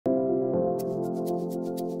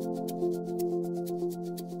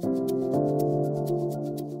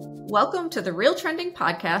Welcome to the RealTrending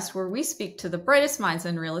podcast, where we speak to the brightest minds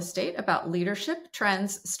in real estate about leadership,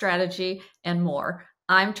 trends, strategy, and more.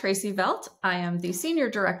 I'm Tracey Velt. I am the Senior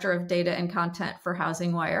Director of Data and Content for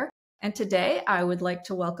HousingWire. And today I would like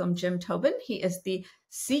to welcome Jim Tobin. He is the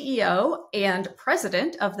CEO and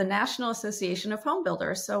President of the National Association of Home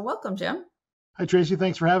Builders. So welcome, Jim. Hi, Tracey.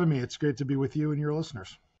 Thanks for having me. It's great to be with you and your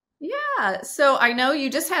listeners. Yeah. So I know you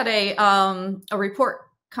just had a report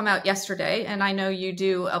come out yesterday, and I know you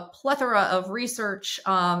do a plethora of research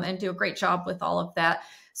and do a great job with all of that.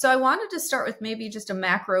 So I wanted to start with maybe just a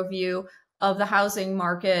macro view of the housing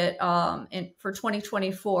market for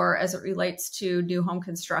 2024 as it relates to new home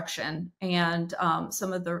construction and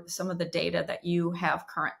some of the data that you have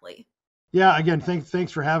currently. Yeah, again,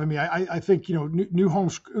 thanks for having me. I think new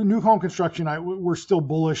home construction. We're still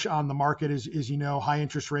bullish on the market, as you know. High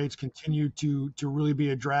interest rates continue to really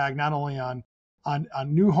be a drag, not only on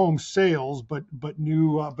new home sales, but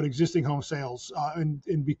existing home sales,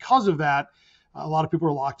 and because of that, a lot of people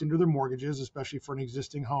are locked into their mortgages, especially for an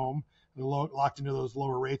existing home. They're locked into those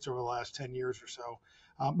lower rates over the last 10 years or so,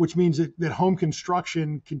 which means that home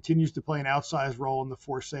construction continues to play an outsized role in the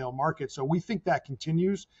for sale market. So we think that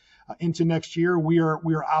continues into next year. We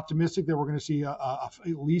are optimistic that we're going to see at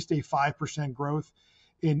least a 5% growth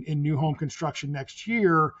in new home construction next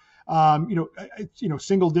year.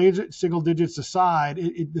 Single digits aside,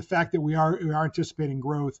 the fact that we are anticipating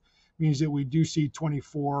growth means that we do see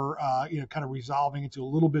 24, kind of resolving into a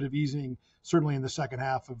little bit of easing, certainly in the second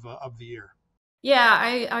half of the year.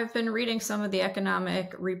 Yeah, I've been reading some of the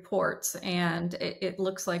economic reports, and it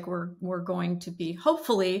looks like we're going to be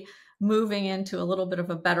hopefully moving into a little bit of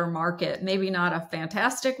a better market. Maybe not a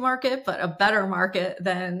fantastic market, but a better market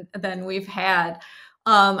than we've had.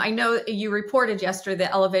 I know you reported yesterday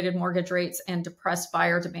that elevated mortgage rates and depressed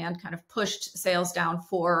buyer demand kind of pushed sales down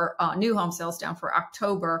for new home sales down for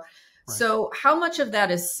October. Right. So how much of that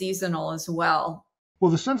is seasonal as well? Well,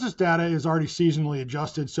 the census data is already seasonally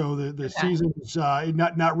adjusted, so the season is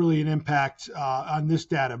not really an impact on this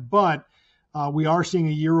data, but we are seeing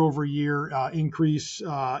a year-over-year increase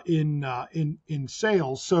in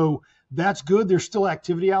sales. So that's good. There's still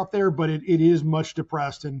activity out there, but it is much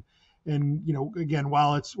depressed. And again,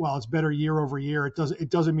 while it's better year over year, it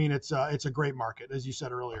doesn't mean it's a great market, as you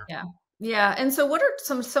said earlier. Yeah. Yeah. And so what are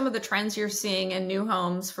some of the trends you're seeing in new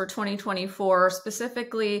homes for 2024,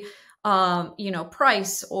 specifically,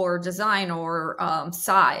 price or design or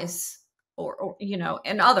size or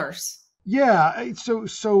and others? Yeah, so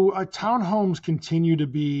townhomes continue to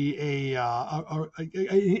be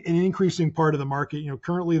an increasing part of the market.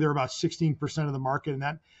 Currently they're about 16% of the market, and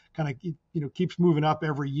that kind of keeps moving up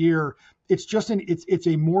every year. It's just it's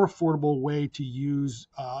a more affordable way to use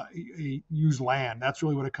land. That's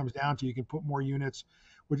really what it comes down to. You can put more units,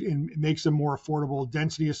 which it makes them more affordable.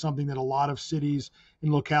 Density is something that a lot of cities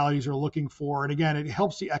and localities are looking for, and again, it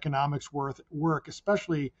helps the economics work,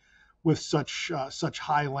 especially with such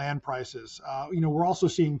high land prices. We're also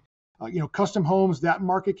seeing, custom homes. That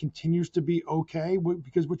market continues to be okay,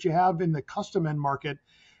 because what you have in the custom end market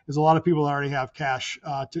is a lot of people that already have cash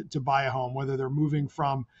to buy a home, whether they're moving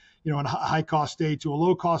from a high cost state to a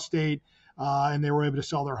low cost state, and they were able to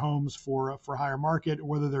sell their homes for higher market, or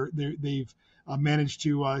whether they've managed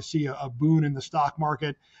to see a boon in the stock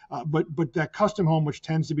market. But that custom home, which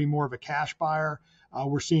tends to be more of a cash buyer,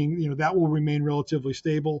 we're seeing that will remain relatively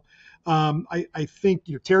stable. I think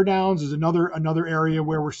tear downs is another area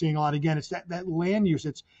where we're seeing a lot. Again, it's that land use.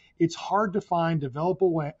 It's hard to find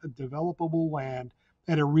developable land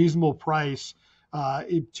at a reasonable price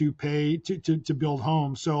to pay to build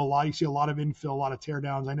homes. So you see a lot of infill, a lot of tear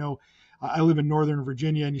downs. I know I live in Northern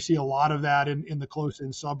Virginia, and you see a lot of that in the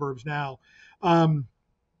close-in suburbs now. And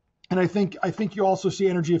I think you also see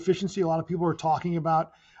energy efficiency. A lot of people are talking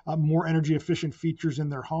about more energy efficient features in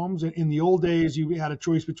their homes. In the old days, you had a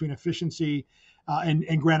choice between efficiency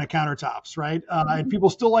and granite countertops, right? And people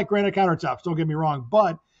still like granite countertops, don't get me wrong,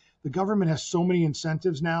 but the government has so many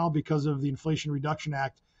incentives now because of the Inflation Reduction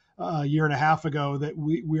Act a year and a half ago that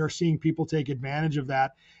we are seeing people take advantage of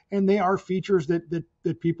that, and they are features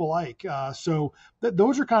that people like. So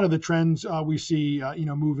those are kind of the trends we see,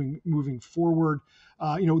 moving forward.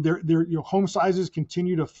 Home sizes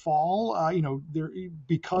continue to fall,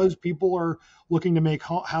 because people are looking to make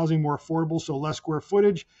housing more affordable. So less square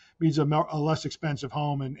footage means a less expensive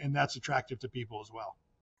home, and that's attractive to people as well.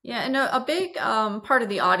 Yeah, and a big part of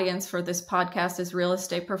the audience for this podcast is real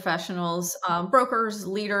estate professionals, brokers,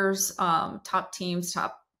 leaders, top teams,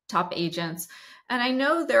 top agents. And I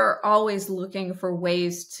know they're always looking for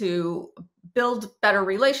ways to build better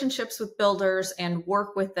relationships with builders and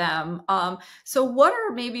work with them. So what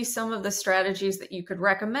are maybe some of the strategies that you could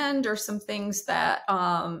recommend, or some things that,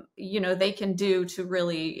 they can do to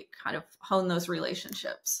really kind of hone those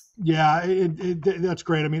relationships? Yeah, that's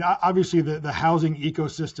great. I mean, obviously the housing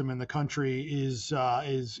ecosystem in the country is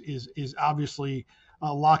obviously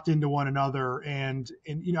locked into one another, and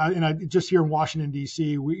I just here in Washington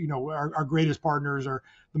D.C., our greatest partners are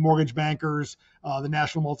the mortgage bankers, the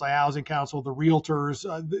National Multi-Housing Council, the realtors,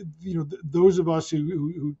 those of us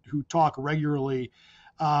who talk regularly.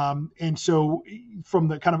 And so from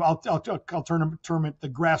the kind of I'll term it the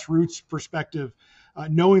grassroots perspective,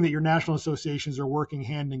 knowing that your national associations are working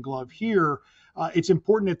hand in glove here, it's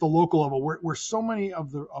important at the local level where so many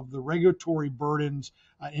of the regulatory burdens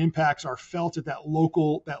impacts are felt at that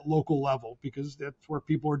local level, because that's where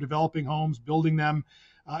people are developing homes, building them,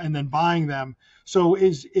 and then buying them. So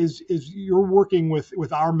is you're working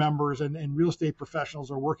with our members, and real estate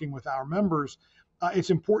professionals are working with our members.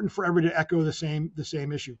 It's important for everybody to echo the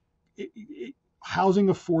same issue. Housing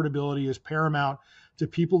affordability is paramount to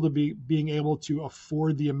people to being able to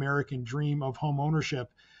afford the American dream of home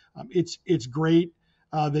ownership. It's great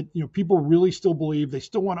that people really still believe they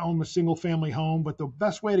still want to own a single family home, but the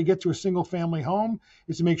best way to get to a single family home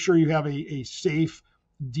is to make sure you have a safe,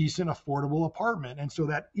 decent, affordable apartment. And so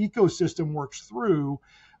that ecosystem works through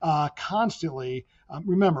constantly.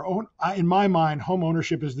 Remember, in my mind, home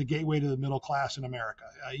ownership is the gateway to the middle class in America.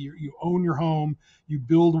 You own your home, you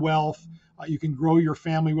build wealth, you can grow your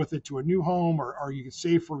family with it to a new home, or you can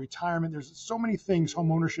save for retirement. There's so many things,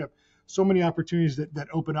 home ownership, so many opportunities that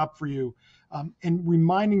open up for you. And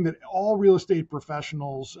reminding that all real estate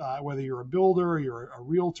professionals, whether you're a builder, you're a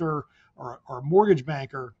realtor, or a mortgage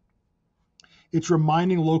banker, it's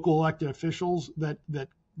reminding local elected officials that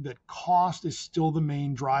cost is still the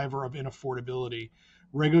main driver of inaffordability.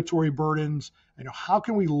 Regulatory burdens, how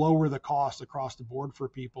can we lower the cost across the board for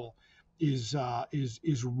people is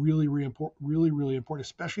really, really important,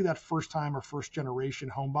 especially that first time or first generation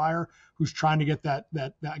home buyer who's trying to get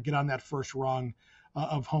get on that first rung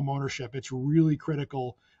of home ownership. It's really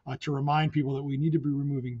critical to remind people that we need to be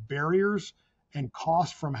removing barriers and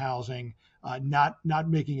costs from housing, not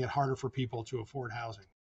making it harder for people to afford housing.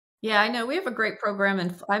 Yeah, I know we have a great program,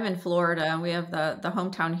 and I'm in Florida, and we have the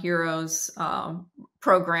Hometown Heroes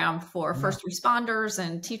program for first responders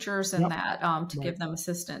and teachers, and to give them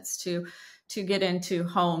assistance to get into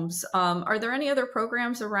homes. Are there any other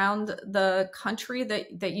programs around the country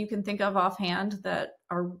that you can think of offhand that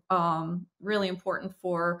are really important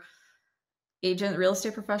for real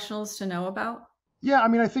estate professionals to know about? Yeah, I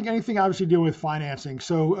mean, I think anything obviously dealing with financing.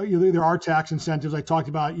 So there are tax incentives. I talked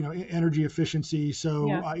about energy efficiency.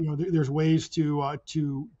 So there's ways to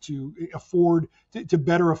afford to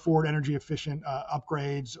better afford energy efficient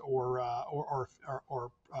upgrades or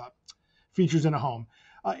features in a home.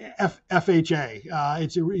 FHA,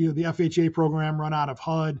 the FHA program run out of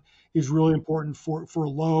HUD is really important for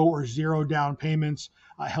low or zero down payments,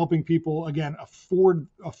 helping people again afford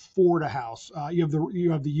a house. You have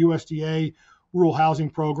the USDA rural housing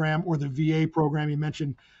program, or the VA program. You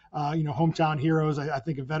mentioned, Hometown Heroes. I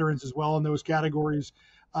think of veterans as well in those categories.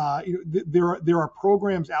 There are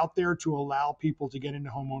programs out there to allow people to get into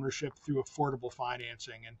home ownership through affordable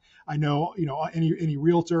financing. And I know, any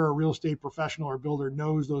realtor or real estate professional or builder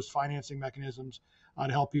knows those financing mechanisms to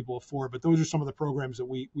help people afford. But those are some of the programs that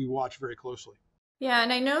we watch very closely. Yeah,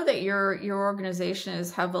 and I know that your organization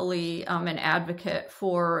is heavily an advocate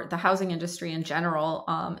for the housing industry in general,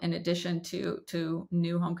 in addition to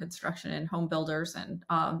new home construction and home builders, and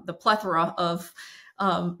the plethora of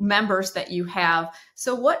members that you have.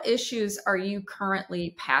 So what issues are you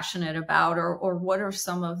currently passionate about, or what are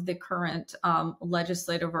some of the current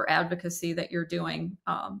legislative or advocacy that you're doing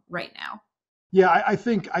right now? Yeah, I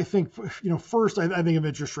think first I think of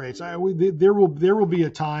interest rates. There will be a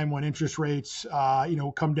time when interest rates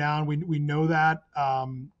come down. We know that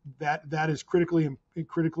that is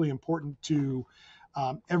critically important to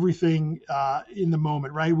everything in the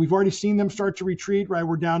moment, right? We've already seen them start to retreat, right?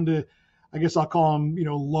 We're down to, I guess I'll call them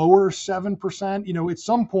lower 7%. At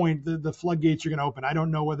some point the floodgates are going to open. I don't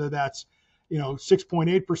know whether that's 6.8%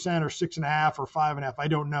 or 6.5% or 5.5%. I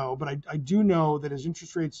don't know, but I do know that as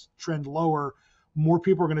interest rates trend lower, more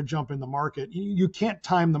people are going to jump in the market. You can't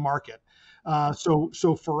time the market.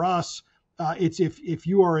 So for us, it's if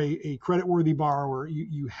you are a creditworthy borrower,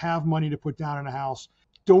 you have money to put down in a house.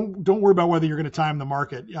 Don't worry about whether you're going to time the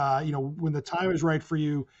market. When the time is right for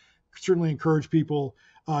you, certainly encourage people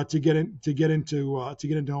to get into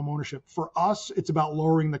home ownership. For us, it's about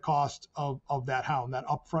lowering the cost of that home, that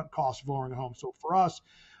upfront cost of lowering a home. So for us,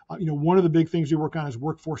 one of the big things we work on is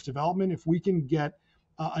workforce development. If we can get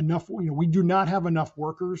enough, we do not have enough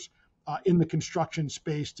workers in the construction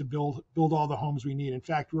space to build all the homes we need. In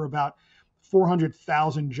fact, we're about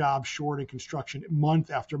 400,000 jobs short in construction month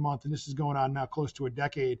after month, and this is going on now close to a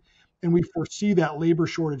decade. And we foresee that labor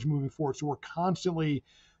shortage moving forward. So we're constantly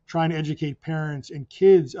trying to educate parents and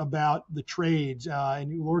kids about the trades.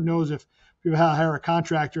 And Lord knows if you hire a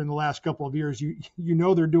contractor in the last couple of years, you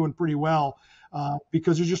know they're doing pretty well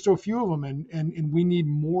because there's just so few of them, and we need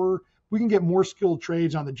more. We can get more skilled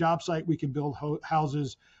trades on the job site. We can build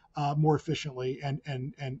houses more efficiently and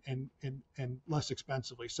less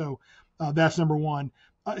expensively. So that's number one.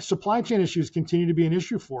 Supply chain issues continue to be an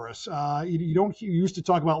issue for us. You used to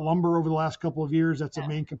talk about lumber over the last couple of years. That's a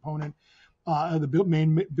main component, the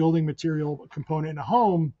main building material component in a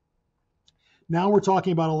home. Now we're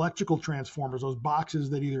talking about electrical transformers, those boxes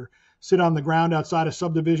that either sit on the ground outside a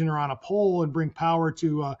subdivision or on a pole and bring power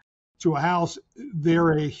to a house.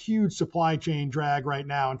 They're a huge supply chain drag right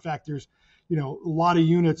now. In fact, there's a lot of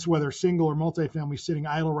units, whether single or multifamily, sitting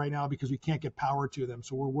idle right now because we can't get power to them.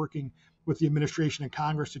 So we're working with the administration and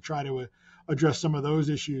Congress to try to address some of those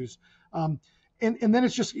issues. And then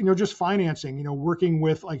it's just financing, working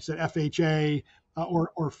with, like I said, FHA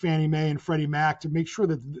or Fannie Mae and Freddie Mac to make sure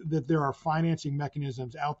that there are financing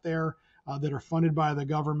mechanisms out there that are funded by the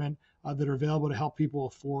government that are available to help people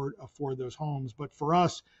afford those homes. But for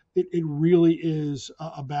us, it really is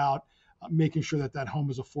about making sure that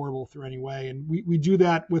home is affordable through any way. And we do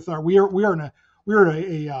that with we're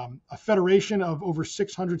a federation of over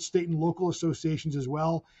 600 state and local associations as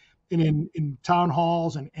well. And in town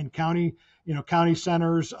halls and county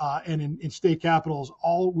centers and in state capitals,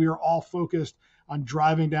 we are all focused on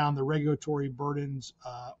driving down the regulatory burdens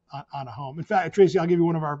on a home. In fact, Tracey, I'll give you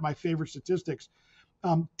one of my favorite statistics.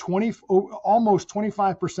 Almost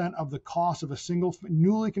 25% of the cost of a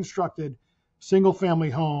newly constructed single family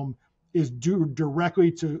home is due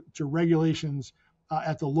directly to regulations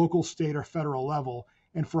at the local, state, or federal level.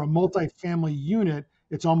 And for a multifamily unit,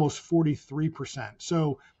 it's almost 43%.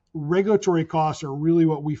 So regulatory costs are really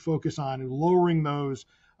what we focus on, and lowering those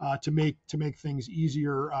to make things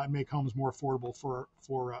easier and make homes more affordable for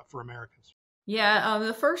Americans. Yeah,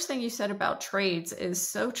 the first thing you said about trades is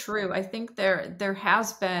so true. I think there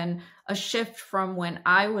has been a shift from when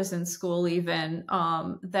I was in school, even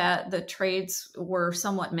that the trades were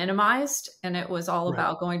somewhat minimized, and it was all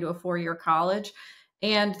about going to a 4-year college.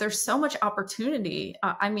 And there's so much opportunity.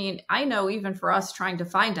 I mean, I know even for us trying to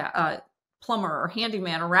find a plumber or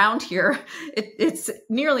handyman around here, it's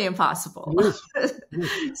nearly impossible. It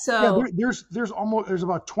is. So yeah, there's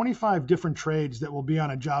about 25 different trades that will be on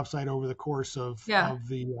a job site over the course of the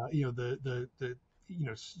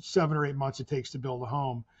 7 or 8 months it takes to build a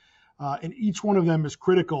home, and each one of them is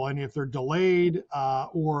critical. And if they're delayed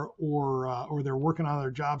or they're working on other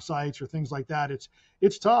job sites or things like that,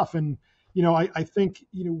 it's tough. And I think,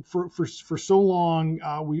 for so long,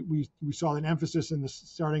 we saw an emphasis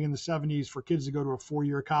starting in the 70s for kids to go to a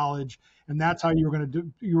 4-year college, and that's how you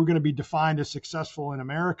were going to be defined as successful in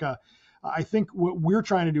America. I think what we're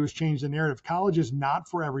trying to do is change the narrative. College is not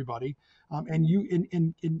for everybody, and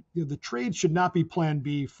the trade should not be Plan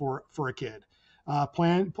B for a kid.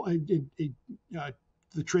 The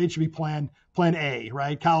trade should be Plan A,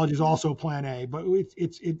 right? College is also Plan A, but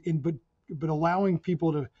but allowing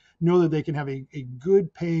people to know that they can have a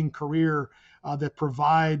good paying career that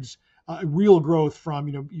provides real growth from,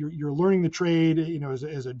 you're learning the trade,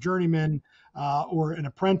 as a journeyman or an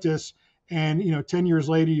apprentice. And, 10 years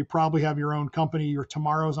later, you probably have your own company, you're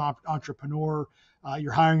tomorrow's entrepreneur,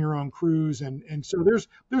 you're hiring your own crews. And so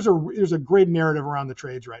there's a great narrative around the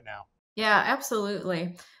trades right now. Yeah,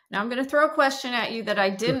 absolutely. Now I'm going to throw a question at you that I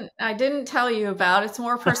didn't tell you about. It's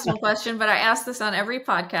more a personal question, but I ask this on every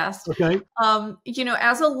podcast. Okay.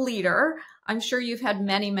 As a leader, I'm sure you've had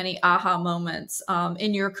many, many aha moments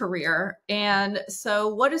in your career. And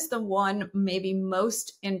so what is the one maybe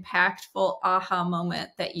most impactful aha moment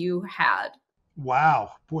that you had?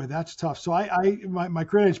 Wow, boy, that's tough. So my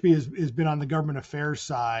career at HB has been on the government affairs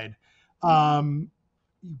side.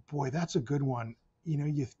 Boy, that's a good one.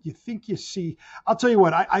 You think you see, I'll tell you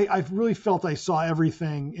what, I've really felt I saw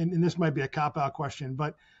everything, and this might be a cop-out question,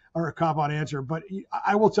 or a cop-out answer, but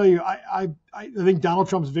I will tell you, I think Donald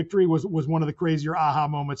Trump's victory was one of the crazier aha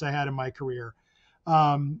moments I had in my career.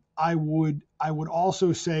 I would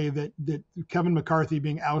also say that Kevin McCarthy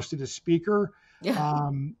being ousted as speaker,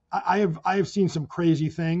 I have seen some crazy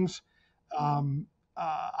things.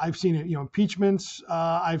 I've seen impeachments.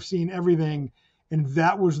 I've seen everything. And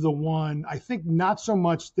that was the one, I think, not so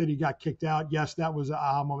much that he got kicked out. Yes, that was an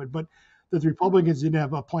aha moment, but that the Republicans didn't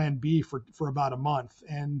have a plan B for about a month.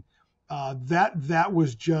 And that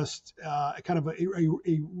was just kind of a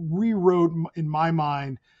rewrote in my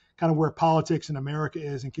mind, kind of where politics in America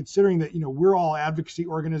is. And considering that, we're all advocacy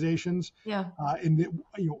organizations, and that,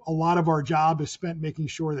 a lot of our job is spent making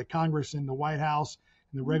sure that Congress and the White House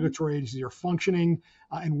and the regulatory agencies are functioning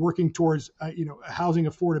and working towards, housing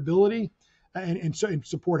affordability and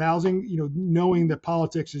support housing, knowing that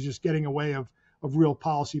politics is just getting away of real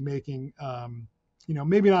policy making,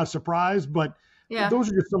 maybe not a surprise, but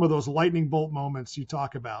those are just some of those lightning bolt moments you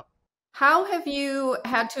talk about. How have you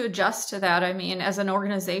had to adjust to that? I mean, as an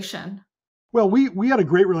organization? Well, we had a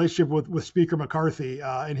great relationship with Speaker McCarthy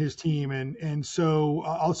and his team, and so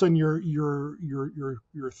all of a sudden you're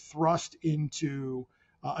thrust into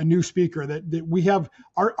a new speaker that we have.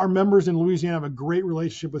 Our members in Louisiana have a great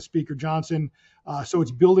relationship with Speaker Johnson, so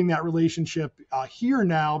it's building that relationship here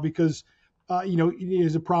now because it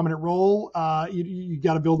is a prominent role. You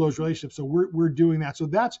got to build those relationships, so we're doing that. So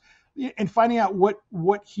that's and finding out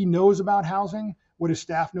what he knows about housing, what his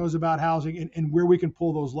staff knows about housing, and where we can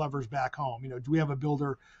pull those levers back home. Do we have a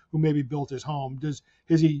builder who maybe built his home?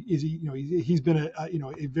 He's been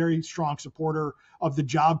a very strong supporter of the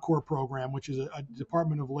Job Corps program, which is a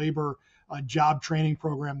Department of Labor job training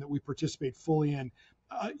program that we participate fully in.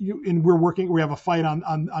 And we have a fight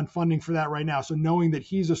on funding for that right now. So knowing that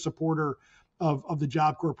he's a supporter of the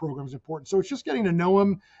Job Corps program is important. So it's just getting to know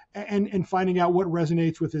him and finding out what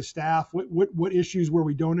resonates with his staff, what issues where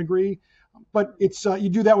we don't agree. But it's you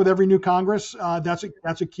do that with every new Congress. That's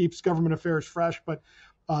what keeps government affairs fresh. But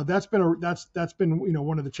that's been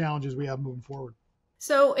one of the challenges we have moving forward.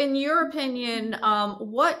 So in your opinion,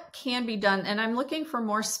 what can be done? And I'm looking for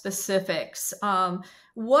more specifics.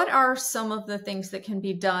 What are some of the things that can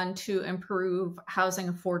be done to improve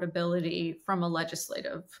housing affordability from a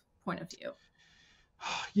legislative point of view?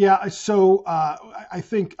 Yeah, so I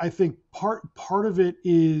think part of it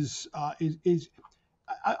is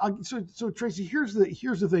so Tracey, here's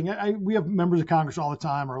the thing. We have members of Congress all the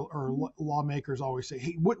time, or lawmakers always say,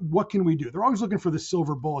 hey, what can we do? They're always looking for the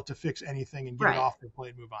silver bullet to fix anything and get it off their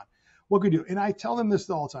plate and move on. What can we do? And I tell them this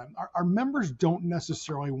all the time. Our members don't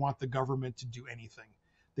necessarily want the government to do anything.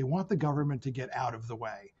 They want the government to get out of the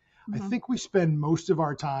way. Mm-hmm. I think we spend most of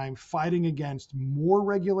our time fighting against more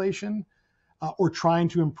regulation or trying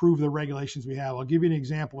to improve the regulations we have. I'll give you an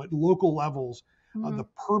example. At local levels, the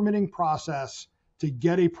permitting process to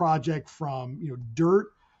get a project from dirt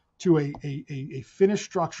to a finished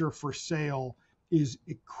structure for sale is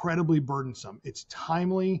incredibly burdensome. It's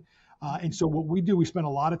timely. And so what we do, we spend a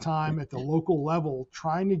lot of time at the local level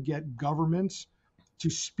trying to get governments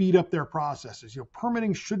to speed up their processes.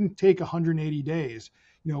 Permitting shouldn't take 180 days.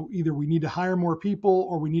 Either we need to hire more people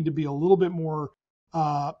or we need to be a little bit more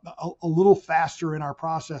a little faster in our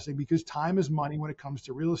processing, because time is money when it comes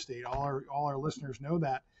to real estate. All our listeners know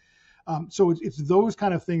that. So it's those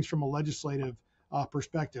kind of things from a legislative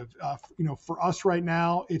perspective. For us right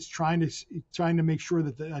now, it's trying to make sure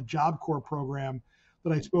that the Job Corps program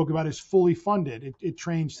that I spoke about is fully funded. It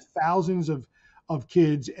trains thousands of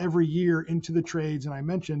kids every year into the trades, and I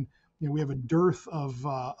mentioned we have a dearth of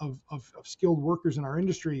skilled workers in our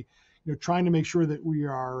industry. Trying to make sure that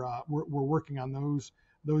we're working on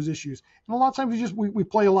those issues. And a lot of times we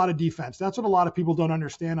play a lot of defense. That's what a lot of people don't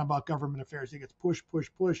understand about government affairs. It gets push.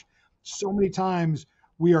 So many times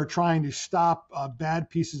we are trying to stop bad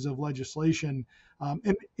pieces of legislation.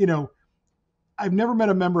 I've never met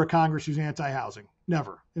a member of Congress who's anti-housing.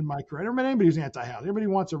 Never in my career. I never met anybody who's anti-housing. Everybody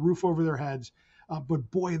wants a roof over their heads. But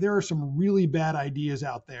boy, there are some really bad ideas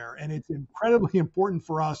out there. And it's incredibly important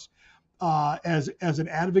for us as an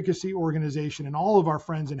advocacy organization and all of our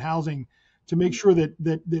friends in housing to make sure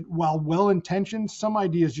that while well-intentioned, some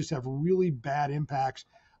ideas just have really bad impacts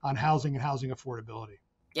on housing and housing affordability.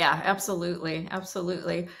 Yeah, absolutely.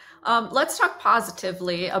 Absolutely. Let's talk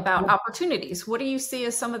positively about opportunities. What do you see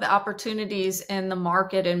as some of the opportunities in the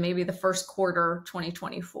market in maybe the first quarter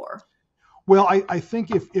 2024? Well, I think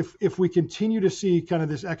if we continue to see kind of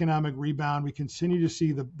this economic rebound, we continue to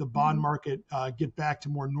see the bond market get back to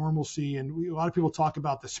more normalcy, and a lot of people talk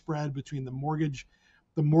about the spread between the mortgage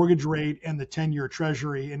rate and the 10-year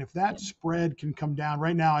Treasury, and if that spread can come down,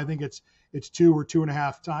 right now I think it's 2 or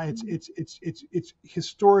 2.5 times. It's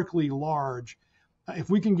historically large. If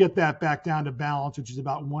we can get that back down to balance, which is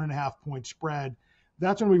about 1.5 point spread,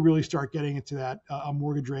 that's when we really start getting into that a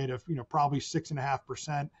mortgage rate of probably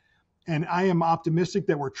 6.5%. And I am optimistic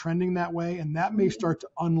that we're trending that way, and that may start to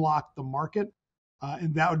unlock the market,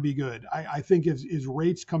 and that would be good. I think as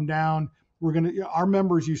rates come down, our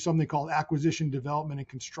members use something called acquisition, development, and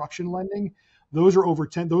construction lending. Those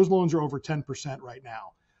loans are over 10% right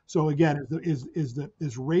now. So again,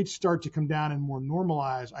 as rates start to come down and more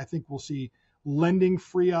normalize, I think we'll see lending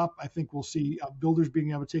free up. I think we'll see builders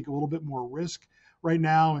being able to take a little bit more risk right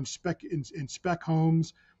now and spec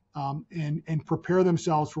homes, and prepare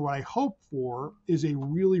themselves for what I hope for is a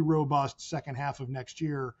really robust second half of next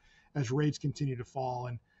year as rates continue to fall.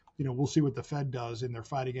 And we'll see what the Fed does in their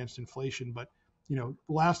fight against inflation. But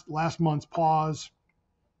last month's pause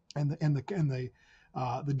and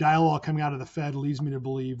the dialogue coming out of the Fed leads me to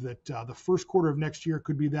believe that the first quarter of next year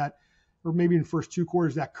could be that, or maybe in the first 2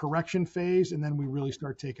 quarters, that correction phase, and then we really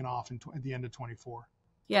start taking off at the end of 24.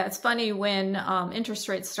 Yeah, it's funny when interest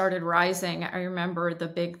rates started rising. I remember the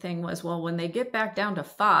big thing was, well, when they get back down to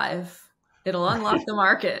 5, it'll unlock the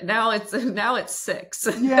market. Now it's 6.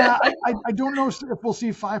 Yeah, I don't know if we'll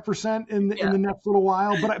see 5% in the next little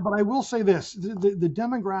while, but I will say this: the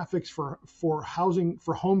demographics for housing,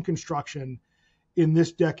 for home construction in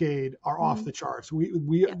this decade are off the charts.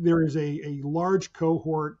 There is a large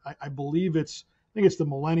cohort. I think it's the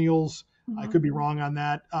millennials. I could be wrong on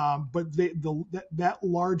that, but that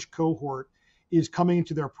large cohort is coming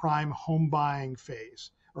into their prime home buying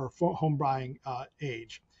phase or home buying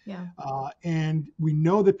age. Yeah. And we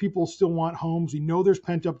know that people still want homes. We know there's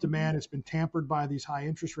pent up demand. It's been tampered by these high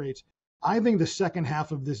interest rates. I think the second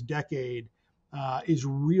half of this decade is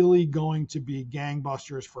really going to be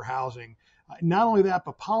gangbusters for housing. Not only that,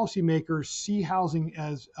 but policymakers see housing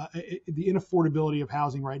as the inaffordability of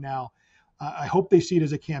housing right now. I hope they see it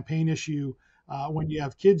as a campaign issue when you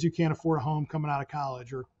have kids who can't afford a home coming out of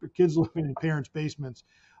college, or kids living in parents' basements,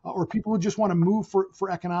 or people who just want to move for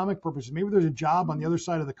economic purposes. Maybe there's a job on the other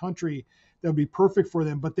side of the country that would be perfect for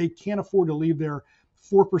them, but they can't afford to leave their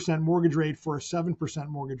 4% mortgage rate for a 7%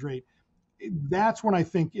 mortgage rate. That's when I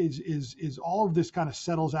think is all of this kind of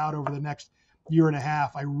settles out over the next year and a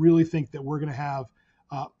half. I really think that we're going to have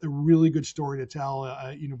a really good story to tell,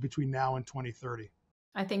 between now and 2030.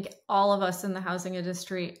 I think all of us in the housing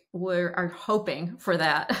industry are hoping for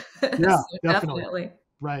that. Yeah, So definitely.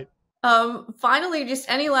 Right. Finally, just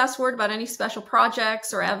any last word about any special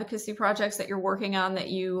projects or advocacy projects that you're working on that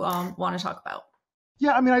you want to talk about?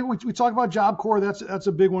 Yeah, I mean, we talk about Job Corps. That's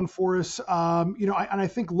a big one for us. I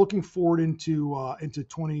think looking forward into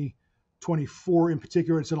 2024 in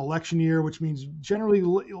particular, it's an election year, which means generally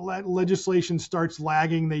legislation starts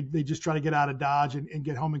lagging. They just try to get out of Dodge and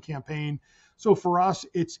get home and campaign. So for us,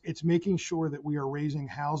 it's making sure that we are raising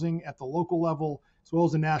housing at the local level as well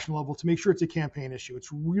as the national level to make sure it's a campaign issue.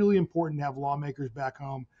 It's really important to have lawmakers back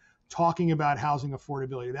home talking about housing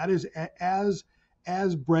affordability. That is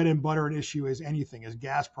as bread and butter an issue as anything, as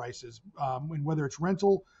gas prices, and whether it's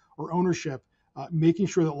rental or ownership, making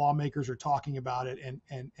sure that lawmakers are talking about it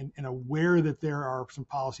and aware that there are some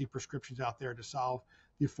policy prescriptions out there to solve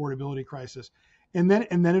the affordability crisis. And then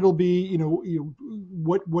it'll be, who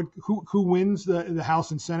wins the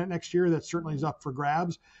House and Senate next year. That certainly is up for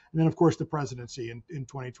grabs. And then, of course, the presidency in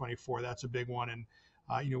 2024. That's a big one. And,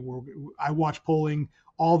 I watch polling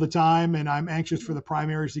all the time, and I'm anxious for the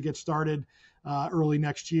primaries to get started early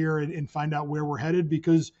next year and find out where we're headed.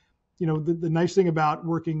 Because, the nice thing about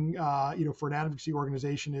working, for an advocacy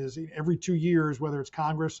organization is every 2 years, whether it's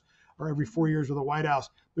Congress or every 4 years with the White House,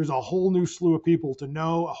 there's a whole new slew of people to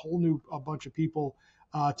know, a bunch of people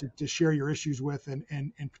to share your issues with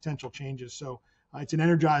and potential changes. So it's an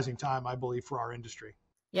energizing time, I believe, for our industry.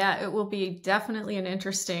 Yeah, it will be definitely an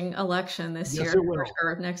interesting election this Yes, year, it will.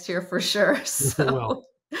 or next year for sure. Yes, it will.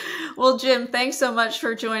 Well, Jim, thanks so much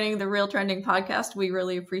for joining the RealTrending podcast. We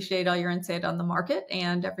really appreciate all your insight on the market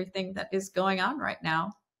and everything that is going on right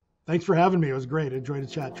now. Thanks for having me. It was great. I enjoyed the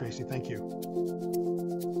chat, Tracey. Thank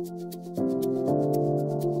you.